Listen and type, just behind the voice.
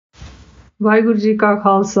ਵਾਹਿਗੁਰੂ ਜੀ ਕਾ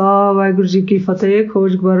ਖਾਲਸਾ, ਵਾਹਿਗੁਰੂ ਜੀ ਕੀ ਫਤਿਹ।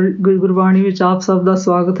 ਖੋਜ ਗੁਰਬਾਣੀ ਵਿੱਚ ਆਪ ਸਭ ਦਾ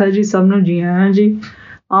ਸਵਾਗਤ ਹੈ ਜੀ। ਸਭ ਨੂੰ ਜੀ ਆਇਆਂ ਜੀ।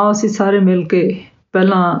 ਆਓ ਅਸੀਂ ਸਾਰੇ ਮਿਲ ਕੇ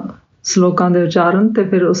ਪਹਿਲਾਂ ਸਲੋਕਾਂ ਦੇ ਉਚਾਰਨ ਤੇ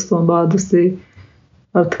ਫਿਰ ਉਸ ਤੋਂ ਬਾਅਦ ਉਸਦੇ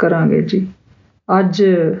ਅਰਥ ਕਰਾਂਗੇ ਜੀ। ਅੱਜ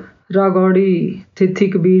ਰਾਗੌੜੀ ਥਿੱਥੀ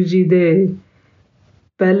ਕਬੀਰ ਜੀ ਦੇ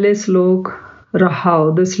ਪਹਿਲੇ ਸਲੋਕ,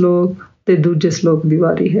 ਰਹਾਉ ਦੇ ਸਲੋਕ ਤੇ ਦੂਜੇ ਸਲੋਕ ਦੀ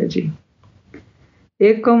ਵਾਰੀ ਹੈ ਜੀ।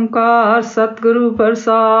 ਏਕ ਓਂਕਾਰ ਸਤਿਗੁਰੂ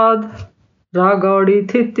ਪ੍ਰਸਾਦ, ਰਾਗੌੜੀ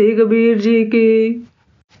ਥਿੱਤੀ कबीर जी की।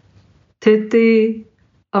 थिति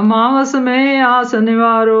अमावस में आस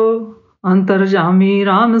निवारो, अंतर्जामी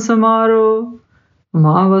राम समारो।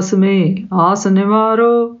 अमावस में आस निवारो,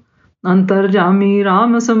 अंतर्जामी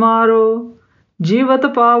राम समारो। जीवत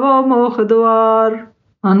पावो मोख द्वार,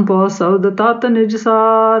 अनपौ शब्द तत् निज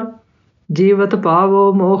सार। जीवत पावो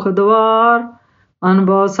मोख द्वार,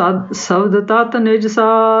 अनपौ शब्द तत् निज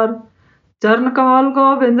सार। चरण कमल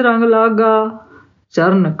गोबिंद रंग लागा,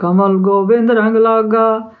 चरण कमल गोबिंद रंग लागा।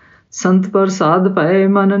 संत प्रसाद भय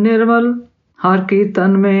मन निर्मल, हर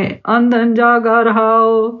कीर्तन में अंधन जागा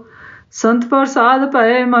रहाओ। संत प्रसाद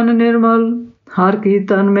भय मन निर्मल, हर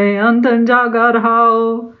कीर्तन में अंधन जागा रहाओ।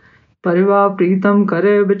 परिवार प्रीतम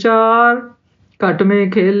करे विचार, घट में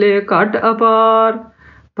खेले घट अपार।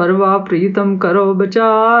 परिवार प्रीतम करो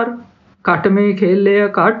विचार, घट में खेले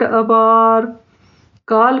घट अपार।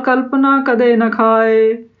 काल कल्पना कदे न खाए,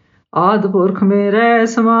 आदि पुरख में रह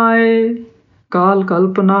समाए। काल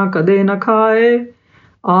कल्पना कदे न खाए,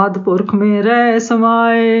 आदि पुरख में रह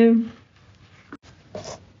समाए।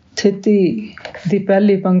 ਥਿਤੀ ਦੀ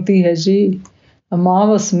ਪਹਿਲੀ ਪੰਕਤੀ ਹੈ ਜੀ।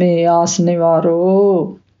 ਅਮਾਵਸ ਮੇ ਆਸ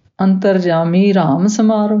ਨਿਵਾਰੋ, ਅੰਤਰਜਾਮੀ ਰਾਮ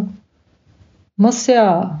ਸਮਾਰੋ। ਮੱਸਿਆ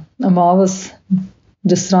ਅਮਾਵਸ,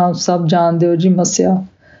 ਜਿਸ ਤਰ੍ਹਾਂ ਸਭ ਜਾਣਦੇ ਹੋ ਜੀ,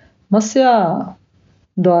 ਮੱਸਿਆ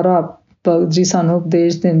ਦੁਆਰਾ ਭਗਤ ਜੀ ਸਾਨੂੰ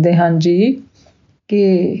ਉਪਦੇਸ਼ ਦਿੰਦੇ ਹਨ ਜੀ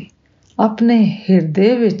ਕਿ ਆਪਣੇ ਹਿਰਦੇ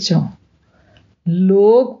ਵਿੱਚੋਂ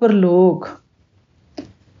ਲੋਕ ਪਰਲੋਕ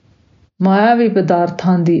ਮਾਇਆਵੀ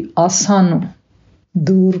ਪਦਾਰਥਾਂ ਦੀ ਆਸਾਂ ਨੂੰ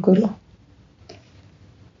ਦੂਰ ਕਰੋ।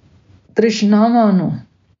 ਤ੍ਰਿਸ਼ਨਾਵਾਂ ਨੂੰ,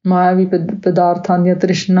 ਮਾਇਆਵੀ ਪਦਾਰਥਾਂ ਦੀਆਂ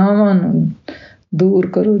ਤ੍ਰਿਸ਼ਨਾਵਾਂ ਨੂੰ ਦੂਰ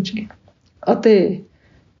ਕਰੋ ਜੀ। ਅਤੇ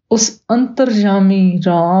ਉਸ ਅੰਤਰਜਾਮੀ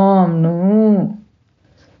ਰਾਮ ਨੂੰ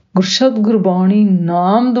ਗੁਰਸ਼ਬਦ ਗੁਰਬਾਣੀ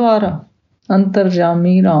ਨਾਮ ਦੁਆਰਾ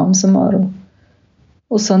ਅੰਤਰਜਾਮੀ ਰਾਮ ਸਮਾਰੋ।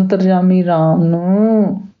 ਉਸ ਅੰਤਰਜਾਮੀ ਰਾਮ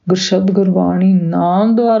ਨੂੰ ਗੁਰਸ਼ਬਦ ਗੁਰਬਾਣੀ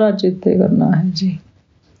ਨਾਮ ਦੁਆਰਾ ਚੇਤੇ ਕਰਨਾ ਹੈ ਜੀ।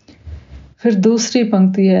 ਫਿਰ ਦੂਸਰੀ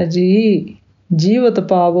ਪੰਕਤੀ ਹੈ ਜੀ। ਜੀਵਤ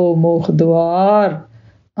ਪਾਵੋ ਮੋਖ ਦੁਆਰ,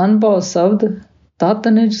 ਅਨਭਉ ਸ਼ਬਦ ਤਤ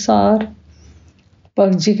ਨਿਜ ਸਾਰ।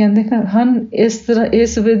 ਭਗਤ ਜੀ ਕਹਿੰਦੇ ਹਨ ਇਸ ਤਰ੍ਹਾਂ,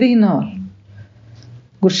 ਇਸ ਵਿਧੀ ਨਾਲ,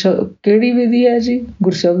 ਕਿਹੜੀ ਵਿਧੀ ਹੈ ਜੀ?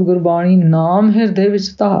 ਗੁਰਸ਼ਬਦ ਗੁਰਬਾਣੀ ਨਾਮ ਹਿਰਦੇ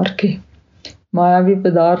ਵਿੱਚ ਧਾਰ ਕੇ, ਮਾਇਆਵੀ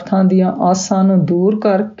ਪਦਾਰਥਾਂ ਦੀਆਂ ਆਸਾਂ ਨੂੰ ਦੂਰ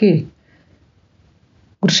ਕਰਕੇ,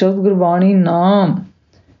 ਗੁਰਸ਼ਬਦ ਗੁਰਬਾਣੀ ਨਾਮ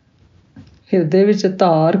ਹਿਰਦੇ ਵਿੱਚ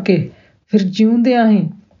ਧਾਰ ਕੇ, ਫਿਰ ਜਿਉਂਦਿਆਂ ਹੀ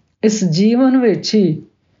ਇਸ ਜੀਵਨ ਵਿੱਚ ਹੀ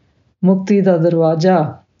ਮੁਕਤੀ ਦਾ ਦਰਵਾਜ਼ਾ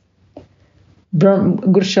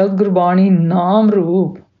ਗੁਰਸ਼ਬਦ ਗੁਰਬਾਣੀ ਨਾਮ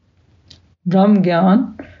ਰੂਪ ਬ੍ਰਹਮ ਗਿਆਨ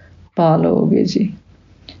ਪਾ ਲਓਗੇ ਜੀ।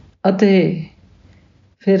 ਅਤੇ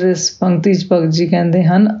ਫਿਰ ਇਸ ਪੰਕਤੀ 'ਚ ਭਗਤ ਜੀ ਕਹਿੰਦੇ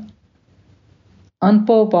ਹਨ,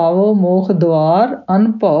 ਅਨਭਉ ਪਾਵੋ ਮੋਖ ਦੁਆਰ,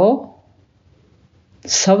 ਅਨਭਉ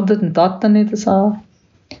ਸ਼ਬਦ ਤਤ ਨਿਤ ਸਾਰ।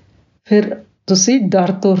 ਫਿਰ ਤੁਸੀਂ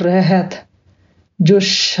ਡਰ ਤੋਂ ਰਹਿਤ ਜੋ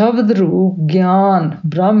ਸ਼ਬਦ ਰੂਪ ਗਿਆਨ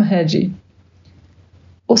ਬ੍ਰਹਮ ਹੈ ਜੀ,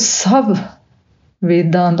 ਉਹ ਸਭ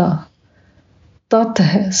ਵੇਦਾਂ ਦਾ ਤੱਤ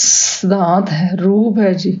ਹੈ, ਸਿਧਾਂਤ ਹੈ, ਰੂਪ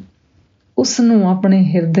ਹੈ ਜੀ। ਉਸ ਨੂੰ ਆਪਣੇ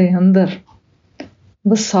ਹਿਰਦੇ ਅੰਦਰ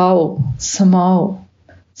ਵਸਾਓ, ਸਮਾਓ,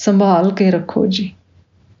 ਸੰਭਾਲ ਕੇ ਰੱਖੋ ਜੀ।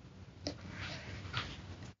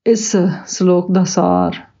 ਇਸ ਸਲੋਕ ਦਾ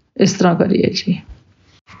ਸਾਰ ਇਸ ਤਰ੍ਹਾਂ ਕਰੀਏ ਜੀ।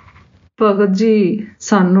 ਭਗਤ ਜੀ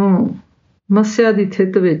ਸਾਨੂੰ ਮੱਸਿਆ ਦੀ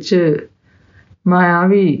ਥਿੱਤ ਵਿੱਚ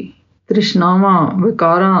ਮਾਇਆਵੀ ਤ੍ਰਿਸ਼ਨਾਵਾਂ,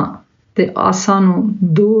 ਵਿਕਾਰਾਂ ਤੇ ਆਸਾਂ ਨੂੰ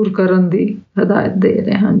ਦੂਰ ਕਰਨ ਦੀ ਹਦਾਇਤ ਦੇ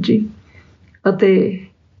ਰਹੇ ਹਨ ਜੀ। ਅਤੇ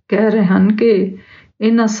ਕਹਿ ਰਹੇ ਹਨ ਕਿ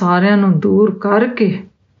ਇਹਨਾਂ ਸਾਰਿਆਂ ਨੂੰ ਦੂਰ ਕਰਕੇ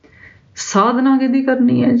ਸਾਧਨਾ ਕਿਹਦੀ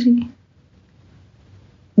ਕਰਨੀ ਹੈ ਜੀ?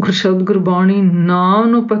 ਗੁਰਸ਼ਬਦ ਗੁਰਬਾਣੀ ਨਾਮ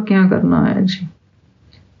ਨੂੰ ਪੱਕਿਆਂ ਕਰਨਾ ਹੈ ਜੀ।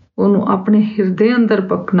 ਉਹਨੂੰ ਆਪਣੇ ਹਿਰਦੇ ਅੰਦਰ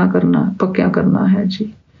ਪੱਕਿਆਂ ਕਰਨਾ ਹੈ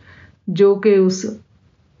ਜੀ, ਜੋ ਕਿ ਉਸ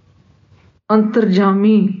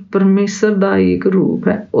ਅੰਤਰਜਾਮੀ ਪਰਮੇਸ਼ਰ ਦਾ ਇੱਕ ਰੂਪ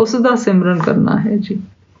ਹੈ, ਉਸ ਦਾ ਸਿਮਰਨ ਕਰਨਾ ਹੈ ਜੀ।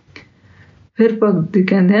 ਫਿਰ ਭਗਤ ਜੀ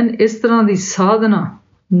ਕਹਿੰਦੇ ਹਨ, ਇਸ ਤਰ੍ਹਾਂ ਦੀ ਸਾਧਨਾ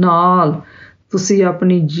ਨਾਲ ਤੁਸੀਂ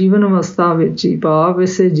ਆਪਣੀ ਜੀਵਨ ਅਵਸਥਾ ਵਿੱਚ ਹੀ, ਭਾਵ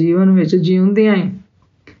ਇਸੇ ਜੀਵਨ ਵਿੱਚ ਜਿਉਂਦਿਆਂ ਹੀ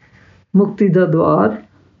ਮੁਕਤੀ ਦਾ ਦੁਆਰ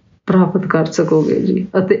ਪ੍ਰਾਪਤ ਕਰ ਸਕੋਗੇ ਜੀ।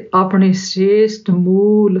 ਅਤੇ ਆਪਣੇ ਸ੍ਰੇਸ਼ਟ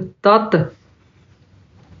ਮੂਲ ਤੱਤ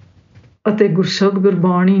ਅਤੇ ਗੁਰਸ਼ਬਦ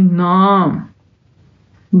ਗੁਰਬਾਣੀ ਨਾਮ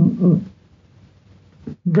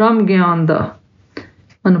ਬ੍ਰਹਮ ਗਿਆਨ ਦਾ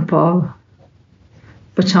ਅਨੁਭਵ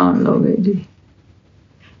ਪਛਾਣ ਲਓਗੇ ਜੀ।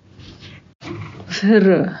 ਫਿਰ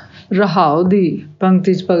ਰਹਾਉ ਦੀ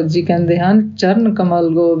ਪੰਕਤੀ 'ਚ ਭਗਤ ਜੀ ਕਹਿੰਦੇ ਹਨ, ਚਰਨ ਕਮਲ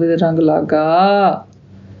ਗੋਬਿੰਦ ਰੰਗ ਲਾਗਾ,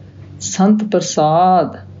 ਸੰਤ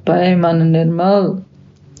ਪ੍ਰਸਾਦ ਪਏ ਮਨ ਨਿਰਮਲ,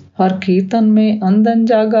 ਹਰ ਕੀਰਤਨ ਮੇ ਅੰਦਨ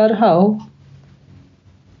ਜਾਗਾ ਰਹਾਉ।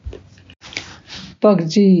 ਭਗਤ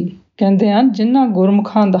ਜੀ ਕਹਿੰਦੇ ਹਨ, ਜਿਨ੍ਹਾਂ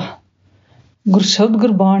ਗੁਰਮੁਖਾਂ ਦਾ ਗੁਰਸ਼ਬਦ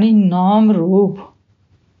ਗੁਰਬਾਣੀ ਨਾਮ ਰੂਪ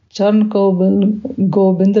ਚਰਨ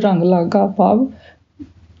ਗੋਬਿੰਦ ਰੰਗ ਲਾਗਾ, ਭਾਵ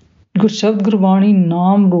ਗੁਰਸ਼ਬਦ ਗੁਰਬਾਣੀ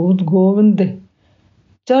ਨਾਮ ਰੂਪ ਗੋਬਿੰਦ ਦੇ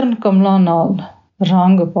ਚਰਨ ਕਮਲਾਂ ਨਾਲ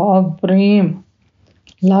ਰੰਗ ਭਾਵ ਪ੍ਰੇਮ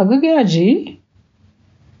ਲੱਗ ਗਿਆ ਜੀ।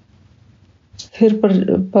 ਫਿਰ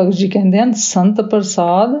ਭਗਤ ਜੀ ਕਹਿੰਦੇ ਹਨ, ਸੰਤ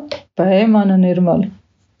ਪ੍ਰਸਾਦ ਪਏ ਮਨ ਨਿਰਮਲ,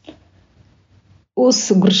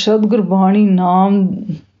 ਉਸ ਗੁਰਸ਼ਬਦ ਗੁਰਬਾਣੀ ਨਾਮ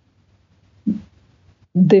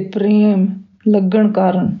ਦੇ ਪ੍ਰੇਮ ਲੱਗਣ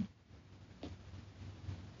ਕਾਰਨ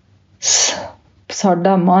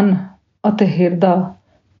ਸਾਡਾ ਮਨ ਅਤੇ ਹਿਰਦਾ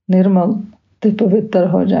ਨਿਰਮਲ ਤੇ ਪਵਿੱਤਰ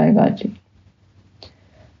ਹੋ ਜਾਏਗਾ ਜੀ।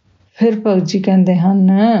 ਫਿਰ ਭਗਤ ਜੀ ਕਹਿੰਦੇ ਹਨ,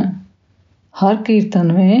 ਹਰ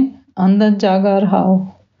ਕੀਰਤਨ ਵਿੱਚ ਅੰਦਰ ਜਾਗਾ ਰਹਾਉ।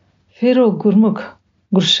 ਫਿਰ ਉਹ ਗੁਰਮੁਖ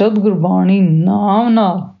ਗੁਰਸ਼ਬਦ ਗੁਰਬਾਣੀ ਨਾਮ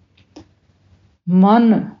ਨਾਲ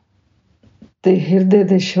ਮਨ ਤੇ ਹਿਰਦੇ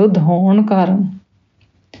ਦੇ ਸ਼ੁੱਧ ਹੋਣ ਕਾਰਨ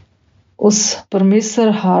ਉਸ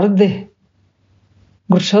ਪਰਮੇਸ਼ਰ ਹਰ ਦੇ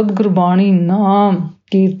ਗੁਰਸ਼ਬਦ ਗੁਰਬਾਣੀ ਨਾਮ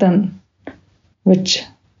ਕੀਰਤਨ ਵਿੱਚ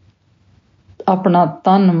ਆਪਣਾ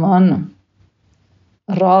ਤਨ ਮਨ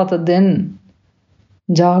ਰਾਤ ਦਿਨ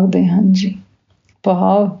ਜਾਗਦੇ ਹਨ ਜੀ।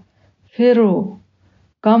 ਭਾਵ ਫਿਰ ਉਹ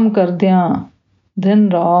ਕੰਮ ਕਰਦਿਆਂ ਦਿਨ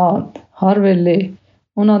ਰਾਤ ਹਰ ਵੇਲੇ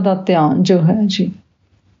ਉਹਨਾਂ ਦਾ ਧਿਆਨ ਜੋ ਹੈ ਜੀ,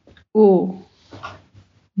 ਉਹ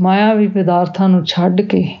ਮਾਇਆਵੀ ਪਦਾਰਥਾਂ ਨੂੰ ਛੱਡ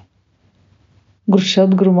ਕੇ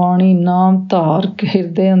ਗੁਰਸ਼ਬਦ ਗੁਰਬਾਣੀ ਨਾਮ ਧਾਰ ਕੇ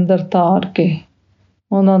ਹਿਰਦੇ ਅੰਦਰ ਧਾਰ ਕੇ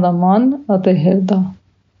ਉਹਨਾਂ ਦਾ ਮਨ ਅਤੇ ਹਿਰਦਾ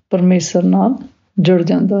ਪਰਮੇਸ਼ਰ ਨਾਲ ਜੁੜ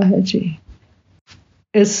ਜਾਂਦਾ ਹੈ ਜੀ।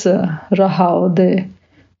 ਇਸ ਰਹਾਉ ਦੇ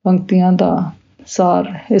ਪੰਕਤੀਆਂ ਦਾ ਸਾਰ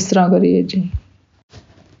ਇਸ ਤਰ੍ਹਾਂ ਕਰੀਏ ਜੀ।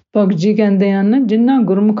 ਭਗਤ ਜੀ ਕਹਿੰਦੇ ਹਨ, ਜਿਨ੍ਹਾਂ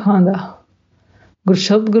ਗੁਰਮੁਖਾਂ ਦਾ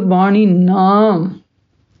ਗੁਰਸ਼ਬਦ ਗੁਰਬਾਣੀ ਨਾਮ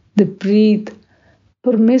ਦੇ ਪ੍ਰੀਤ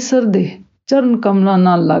ਪਰਮੇਸ਼ਰ ਦੇ ਚਰਨ ਕਮਲਾਂ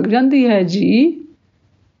ਨਾਲ ਲੱਗ ਜਾਂਦੀ ਹੈ ਜੀ।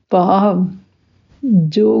 ਭਾਵ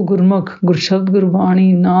ਜੋ ਗੁਰਮੁਖ ਗੁਰਸ਼ਬਦ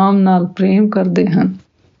ਗੁਰਬਾਣੀ ਨਾਮ ਨਾਲ ਪ੍ਰੇਮ ਕਰਦੇ ਹਨ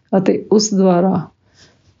ਅਤੇ ਉਸ ਦੁਆਰਾ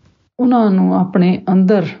ਉਹਨਾਂ ਨੂੰ ਆਪਣੇ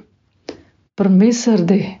ਅੰਦਰ ਪਰਮੇਸ਼ਰ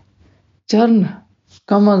ਦੇ ਚਰਨ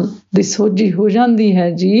ਕਮਲ ਦੀ ਸੋਝੀ ਹੋ ਜਾਂਦੀ ਹੈ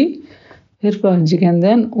ਜੀ। ਫਿਰ ਭਗਤ ਜੀ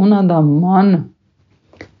ਕਹਿੰਦੇ ਹਨ, ਉਹਨਾਂ ਦਾ ਮਨ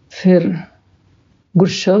ਫਿਰ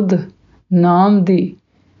ਗੁਰਸ਼ਬਦ ਨਾਮ ਦੀ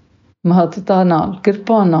ਮਹੱਤਤਾ ਨਾਲ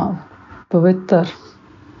ਕਿਰਪਾ ਨਾਲ ਪਵਿੱਤਰ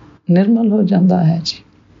ਨਿਰਮਲ ਹੋ ਜਾਂਦਾ ਹੈ ਜੀ।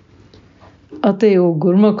 ਅਤੇ ਉਹ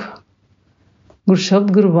ਗੁਰਮੁਖ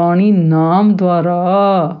ਗੁਰਸ਼ਬਦ ਗੁਰਬਾਣੀ ਨਾਮ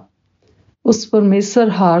ਦੁਆਰਾ ਉਸ ਪਰਮੇਸ਼ਰ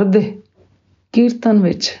ਹਰ ਦੇ ਕੀਰਤਨ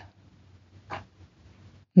ਵਿੱਚ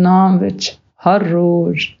ਨਾਮ ਵਿੱਚ ਹਰ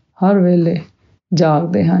ਰੋਜ਼ ਹਰ ਵੇਲੇ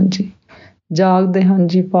ਜਾਗਦੇ ਹਨ ਜੀ। ਜਾਗਦੇ ਹਨ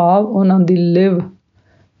ਜੀ ਭਾਵ ਉਹਨਾਂ ਦੀ ਲਿਵ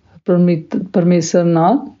ਪਰਮੇਸ਼ਰ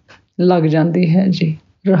ਨਾਲ ਲੱਗ ਜਾਂਦੀ ਹੈ ਜੀ।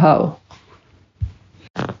 ਰਹਾਉ।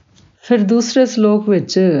 ਫਿਰ ਦੂਸਰੇ ਸ਼ਲੋਕ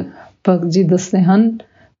ਵਿੱਚ ਭਗਤ ਜੀ ਦੱਸਦੇ ਹਨ,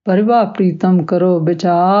 ਪਰਿਵਾ ਪ੍ਰੀਤਮ ਕਰੋ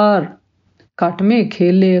ਵਿਚਾਰ, ਘਟ ਮੇ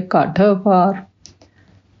ਖੇਲੇ ਘਟ ਅਪਾਰ।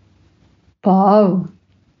 ਭਾਵ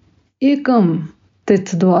ਏਕਮ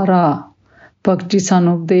ਤਿਥ ਦੁਆਰਾ ਭਗਤ ਜੀ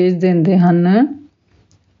ਸਾਨੂੰ ਉਪਦੇਸ਼ ਦਿੰਦੇ ਹਨ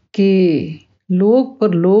ਕਿ ਲੋਕ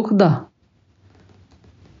ਪਰਲੋਕ ਦਾ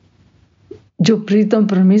ਜੋ ਪ੍ਰੀਤਮ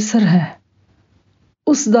ਪਰਮੇਸ਼ਰ ਹੈ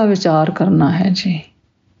ਉਸ ਦਾ ਵਿਚਾਰ ਕਰਨਾ ਹੈ ਜੀ।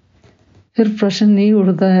 ਫਿਰ ਪ੍ਰਸ਼ਨ ਨਹੀਂ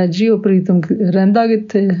ਉੱਠਦਾ ਹੈ ਜੀ, ਉਹ ਪ੍ਰੀਤਮ ਰਹਿੰਦਾ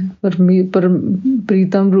ਕਿੱਥੇ ਹੈ,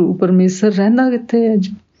 ਪ੍ਰੀਤਮ ਰੂਪ ਪਰਮੇਸ਼ਰ ਰਹਿੰਦਾ ਕਿੱਥੇ ਹੈ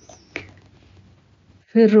ਜੀ।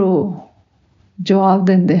 ਫਿਰ ਉਹ ਜਵਾਬ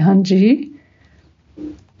ਦਿੰਦੇ ਹਨ ਜੀ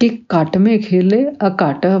ਕਿ ਘਟ ਮੇ ਖੇਲੇ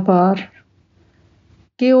ਅਘਟ ਅਪਾਰ,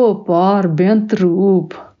 ਕਿ ਉਹ ਅਪਾਰ ਬੇਅੰਤ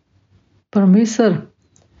ਰੂਪ ਪਰਮੇਸ਼ਰ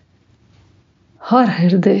ਹਰ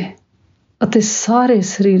ਹਿਰਦੇ ਅਤੇ ਸਾਰੇ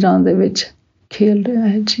ਸਰੀਰਾਂ ਦੇ ਵਿੱਚ ਖੇਲ ਰਿਹਾ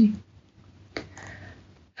ਹੈ ਜੀ।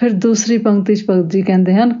 ਫਿਰ ਦੂਸਰੀ ਪੰਕਤੀ 'ਚ ਭਗਤ ਜੀ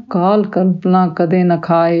ਕਹਿੰਦੇ ਹਨ, ਕਾਲ ਕਲਪਨਾ ਕਦੇ ਨ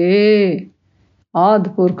ਖਾਏ, ਆਦਿ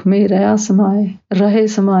ਪੁਰਖ ਮੇ ਰਹੇ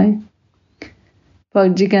ਸਮਾਏ।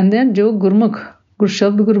 ਭਗਤ ਜੀ ਕਹਿੰਦੇ ਹਨ, ਜੋ ਗੁਰਮੁਖ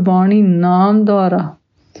ਗੁਰਸ਼ਬਦ ਗੁਰਬਾਣੀ ਨਾਮ ਦੁਆਰਾ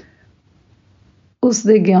ਉਸ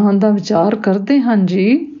ਦੇ ਗਿਆਨ ਦਾ ਵਿਚਾਰ ਕਰਦੇ ਹਨ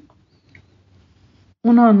ਜੀ,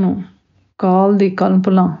 ਉਹਨਾਂ ਨੂੰ ਕਾਲ ਦੀ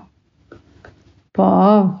ਕਲਪਨਾ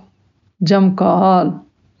ਭਾਵ ਜਮਕਾਲ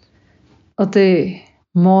ਅਤੇ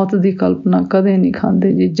ਮੌਤ ਦੀ ਕਲਪਨਾ ਕਦੇ ਨਹੀਂ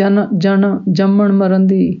ਖਾਂਦੇ ਜੀ। ਜੰਮਣ ਮਰਨ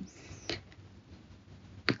ਦੀ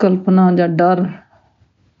ਕਲਪਨਾ ਜਾਂ ਡਰ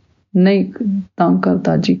ਨਹੀਂ ਤੰਗ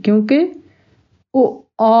ਕਰਦਾ ਜੀ, ਕਿਉਂਕਿ ਉਹ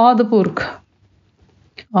ਆਦਿ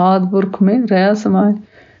ਪੁਰਖ ਮੇ ਰਹਿ ਸਮਾਏ।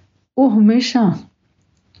 ਉਹ ਹਮੇਸ਼ਾ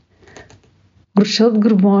ਗੁਰਸ਼ਬਦ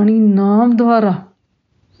ਗੁਰਬਾਣੀ ਨਾਮ ਦੁਆਰਾ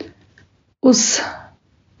ਉਸ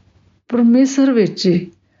ਪਰਮੇਸ਼ਰ ਵਿੱਚ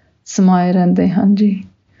ਸਮਾਏ ਰਹਿੰਦੇ ਹਨ ਜੀ।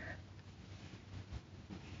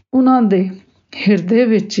 ਉਹਨਾਂ ਦੇ ਹਿਰਦੇ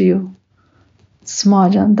ਵਿੱਚ ਹੀ ਉਹ ਸਮਾ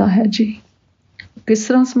ਜਾਂਦਾ ਹੈ ਜੀ। ਕਿਸ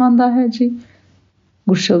ਤਰ੍ਹਾਂ ਸਮਾਉਂਦਾ ਹੈ ਜੀ?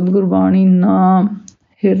 ਗੁਰਸ਼ਬਦ ਗੁਰਬਾਣੀ ਨਾਮ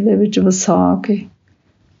ਹਿਰਦੇ ਵਿੱਚ ਵਸਾ ਕੇ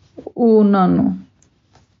ਉਹ ਉਹਨਾਂ ਨੂੰ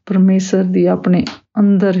ਪਰਮੇਸ਼ਰ ਦੀ ਆਪਣੇ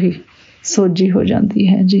ਅੰਦਰ ਹੀ ਸੋਝੀ ਹੋ ਜਾਂਦੀ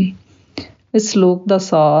ਹੈ ਜੀ। ਇਸ ਸ਼ਲੋਕ ਦਾ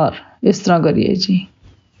ਸਾਰ ਇਸ ਤਰ੍ਹਾਂ ਕਰੀਏ ਜੀ।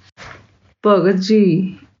 ਭਗਤ ਜੀ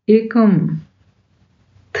ਏਕਮ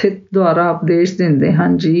ਥਿਤ ਦੁਆਰਾ ਉਪਦੇਸ਼ ਦਿੰਦੇ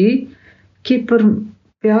ਹਨ ਜੀ ਕਿ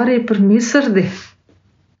ਪਿਆਰੇ ਪਰਮੇਸ਼ਰ ਦੇ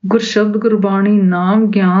ਗੁਰਸ਼ਬਦ ਗੁਰਬਾਣੀ ਨਾਮ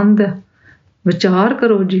ਗਿਆਨ ਦਾ ਵਿਚਾਰ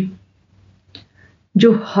ਕਰੋ ਜੀ,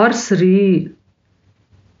 ਜੋ ਹਰ ਸਰੀਰ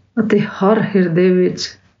ਅਤੇ ਹਰ ਹਿਰਦੇ ਵਿੱਚ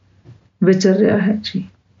ਵਿਚਰ ਰਿਹਾ ਹੈ ਜੀ,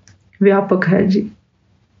 ਵਿਆਪਕ ਹੈ ਜੀ,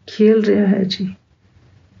 ਖੇਲ ਰਿਹਾ ਹੈ ਜੀ।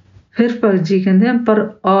 ਫਿਰ ਭਗਤ ਜੀ ਕਹਿੰਦੇ ਹਨ, ਪਰ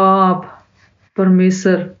ਆਪ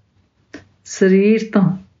ਪਰਮੇਸ਼ਰ ਸਰੀਰ ਤੋਂ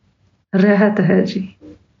ਰਹਿਤ ਹੈ ਜੀ,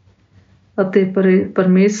 ਅਤੇ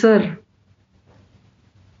ਪਰਮੇਸ਼ਰ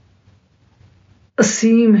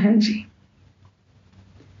ਅਸੀਮ ਹੈ ਜੀ।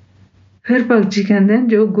 ਫਿਰ ਭਗਤ ਜੀ ਕਹਿੰਦੇ ਹਨ,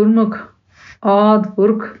 ਜੋ ਗੁਰਮੁਖ ਆਦਿ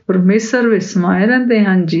ਪੁਰਖ ਪਰਮੇਸ਼ਰ ਵਿੱਚ ਸਮਾਏ ਰਹਿੰਦੇ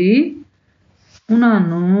ਹਨ ਜੀ, ਉਹਨਾਂ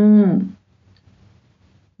ਨੂੰ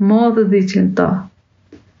ਮੌਤ ਦੀ ਚਿੰਤਾ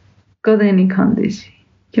ਕਦੇ ਨਹੀਂ ਖਾਂਦੀ ਜੀ,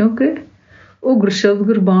 ਕਿਉਂਕਿ ਉਹ ਗੁਰਸ਼ਬਦ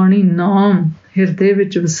ਗੁਰਬਾਣੀ ਨਾਮ ਹਿਰਦੇ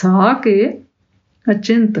ਵਿੱਚ ਵਸਾ ਕੇ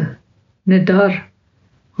ਅਚਿੰਤ ਨਿਡਰ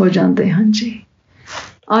ਹੋ ਜਾਂਦੇ ਹਨ ਜੀ।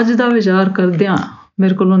 ਅੱਜ ਦਾ ਵਿਚਾਰ ਕਰਦਿਆਂ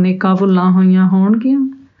ਮੇਰੇ ਕੋਲੋਂ ਅਨੇਕਾਂ ਭੁੱਲਾਂ ਹੋਈਆਂ ਹੋਣਗੀਆਂ,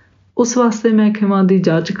 ਉਸ ਵਾਸਤੇ ਮੈਂ ਖਿਮਾ ਦੀ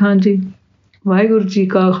ਜਾਚਕ ਹਾਂ ਜੀ। ਵਾਹਿਗੁਰੂ ਜੀ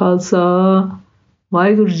ਕਾ ਖਾਲਸਾ,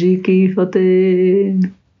 ਵਾਹਿਗੁਰੂ ਜੀ ਕੀ ਫਤਿਹ।